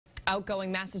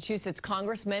Outgoing Massachusetts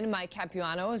Congressman Mike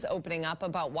Capuano is opening up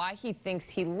about why he thinks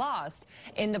he lost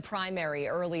in the primary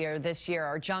earlier this year.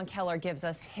 Our John Keller gives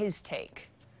us his take.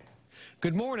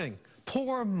 Good morning.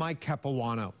 Poor Mike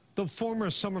Capuano. The former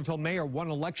Somerville mayor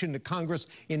won election to Congress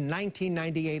in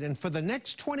 1998 and for the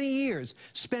next 20 years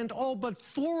spent all but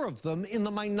 4 of them in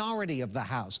the minority of the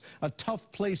House. A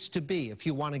tough place to be if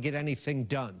you want to get anything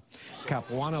done.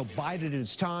 Capuano bided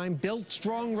his time, built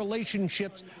strong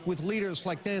relationships with leaders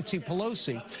like Nancy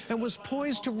Pelosi, and was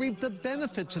poised to reap the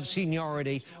benefits of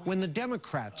seniority when the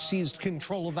Democrats seized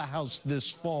control of the House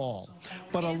this fall.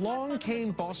 But along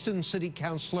came Boston City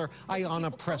Councilor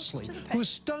Ayanna Pressley, who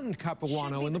stunned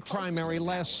Capuano in the primary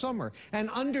last summer, and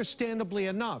understandably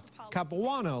enough,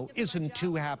 Capuano isn't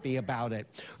too happy about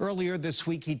it. Earlier this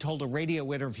week, he told a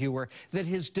radio interviewer that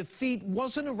his defeat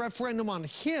wasn't a referendum on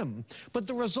him, but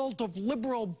the result of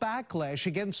liberal backlash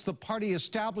against the party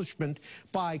establishment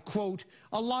by, quote,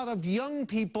 a lot of young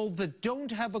people that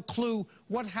don't have a clue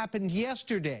what happened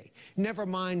yesterday, never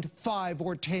mind 5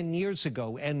 or 10 years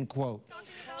ago, end quote.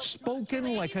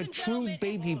 Spoken like a true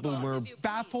baby boomer,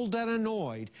 baffled and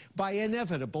annoyed by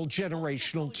inevitable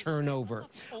generational turnover.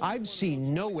 I've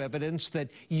seen no evidence that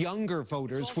younger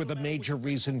voters were the major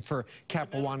reason for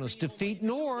Capuano's defeat,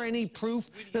 nor any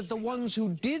proof that the ones who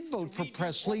did vote for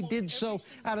Pressley did so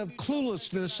out of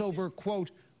cluelessness over,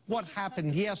 quote, what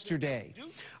happened yesterday.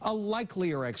 A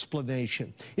likelier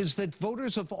explanation is that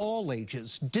voters of all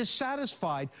ages,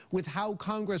 dissatisfied with how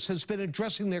Congress has been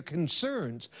addressing their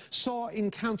concerns, saw in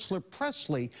Councilor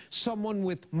Pressley someone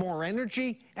with more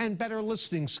energy and better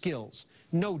listening skills.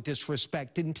 No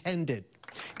disrespect intended.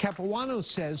 Capuano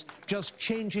says just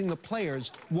changing the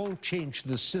players won't change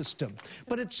the system.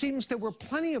 But it seems there were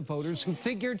plenty of voters who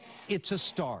figured it's a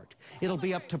start. It'll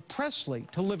be up to Pressley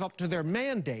to live up to their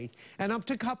mandate and up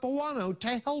to Capuano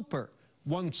to help her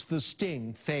once the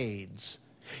sting fades.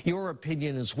 Your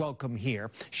opinion is welcome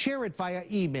here. Share it via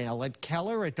email at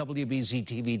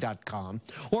keller@WBZ-TV.com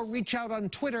or reach out on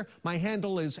Twitter. My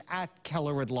handle is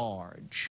 @KellerAtLarge.